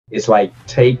It's like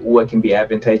take what can be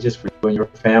advantageous for you and your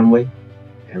family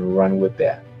and run with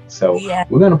that. So Yeah.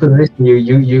 we're going to position you.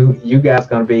 You guys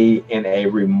going to be in a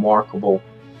remarkable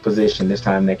position this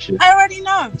time next year. I already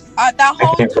know. That I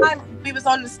whole can't wait. time we was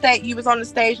on the stage, you was on the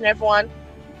stage, and everyone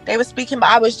they were speaking, but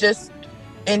I was just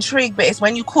intrigued. But it's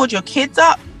when you called your kids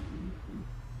up,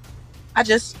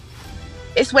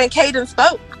 it's when Caden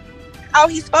spoke, how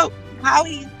he spoke, how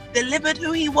he delivered,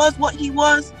 who he was, what he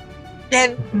was.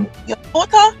 Then your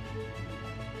daughter,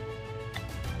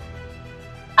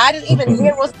 I didn't even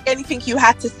hear or see anything you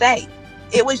had to say.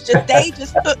 It was just they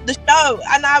just took the show,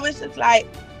 and I was just like,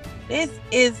 he's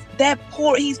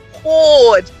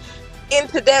poured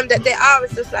into them that they are.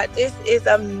 It's just like, this is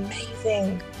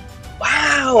amazing.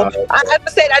 Wow. I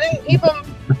said I didn't even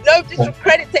no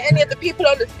discredit to any of the people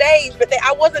on the stage, but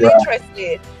I wasn't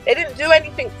interested. They didn't do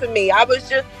anything for me. I was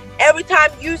just, every time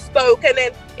you spoke, and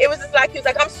then it was just like, he was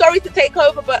like, I'm sorry to take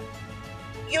over, but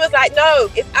you was like, no,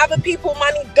 it's other people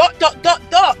money, ...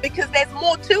 because there's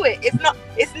more to it.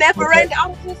 It's never ending. I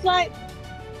was just like,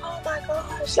 oh my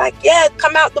gosh, like, yeah,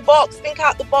 come out the box, think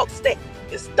out the box,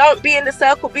 just don't be in the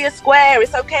circle, be a square,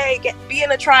 it's okay, be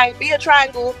in a triangle, be a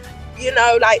triangle,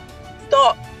 like,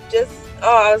 stop, just,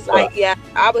 I was like, yeah,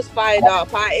 I was fired up.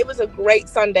 It was a great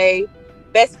Sunday,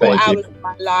 best 4 hours of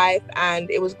my life, and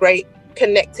it was great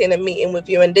connecting and meeting with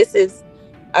you, and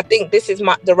I think this is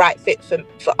the right fit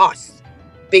for us,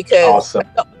 because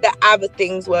the other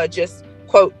things were just,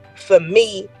 quote, for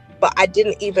me, but I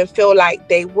didn't even feel like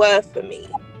they were for me,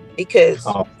 because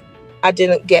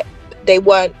they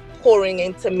weren't pouring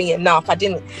into me enough. I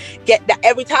didn't get that.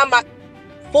 Every time I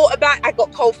thought about it, I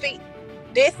got cold feet.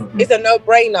 This is a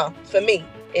no-brainer for me.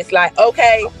 It's like,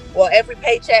 okay, well, every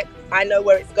paycheck, I know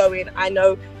where it's going. I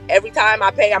know every time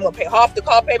I pay, I'm going to pay half the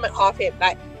car payment, half it.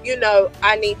 Like,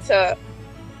 I need to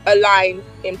align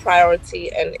in priority.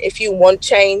 And if you want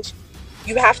change,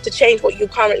 you have to change what you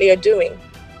currently are doing.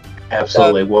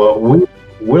 Absolutely. So, well,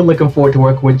 we're looking forward to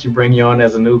working with you, bring you on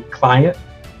as a new client.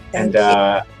 And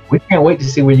we can't wait to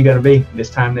see where you're going to be this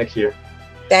time next year.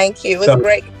 Thank you. It was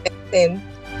great connecting.